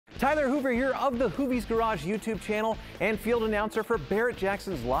Tyler Hoover here of the Hoovy's Garage YouTube channel and field announcer for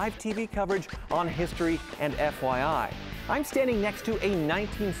Barrett-Jackson's live TV coverage on history and FYI. I'm standing next to a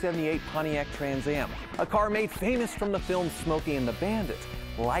 1978 Pontiac Trans Am, a car made famous from the film Smokey and the Bandit.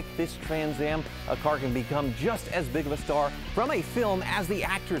 Like this Trans Am, a car can become just as big of a star from a film as the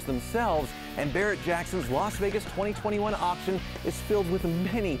actors themselves, and Barrett-Jackson's Las Vegas 2021 auction is filled with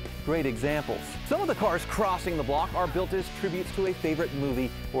many great examples. Some of the cars crossing the block are built as tributes to a favorite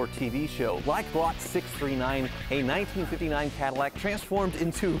movie or TV show, like Lot 639, a 1959 Cadillac transformed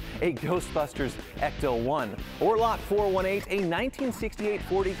into a Ghostbusters Ecto-1, or Lot 418, a 1968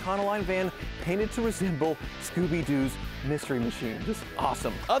 Ford Econoline van painted to resemble Scooby Doo's Mystery Machine. Just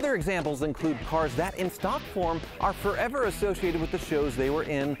awesome. Other examples include cars that in stock form are forever associated with the shows they were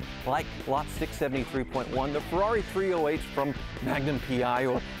in, like Lot 673.1, the Ferrari 308 from Magnum P.I.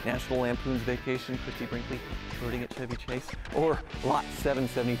 or National Lampoon's Vacation, Christy Brinkley flirting at Chevy Chase, or Lot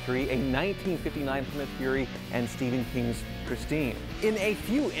 773, a 1959 Plymouth Fury and Stephen King's Christine. In a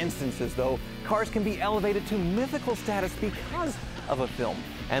few instances, though, cars can be elevated to mythical status because of a film,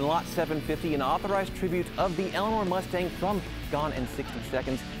 and Lot 750, an authorized tribute of the Eleanor Mustang from Gone in 60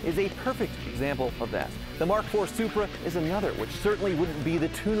 Seconds, is a perfect example of that. The Mark IV Supra is another, which certainly wouldn't be the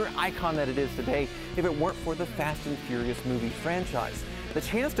tuner icon that it is today if it weren't for the Fast and Furious movie franchise. The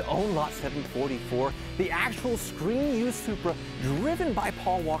chance to own Lot 744, the actual screen-used Supra driven by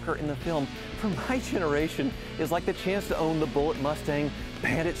Paul Walker in the film, for my generation, is like the chance to own the Bullitt Mustang,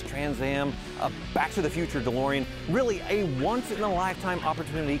 Bandit's Trans Am, a Back to the Future DeLorean, really a once-in-a-lifetime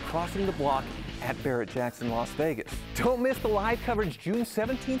opportunity crossing the block at Barrett-Jackson Las Vegas. Don't miss the live coverage June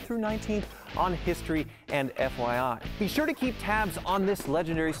 17th through 19th on History and FYI. Be sure to keep tabs on this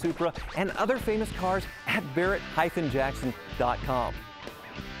legendary Supra and other famous cars at Barrett-Jackson.com.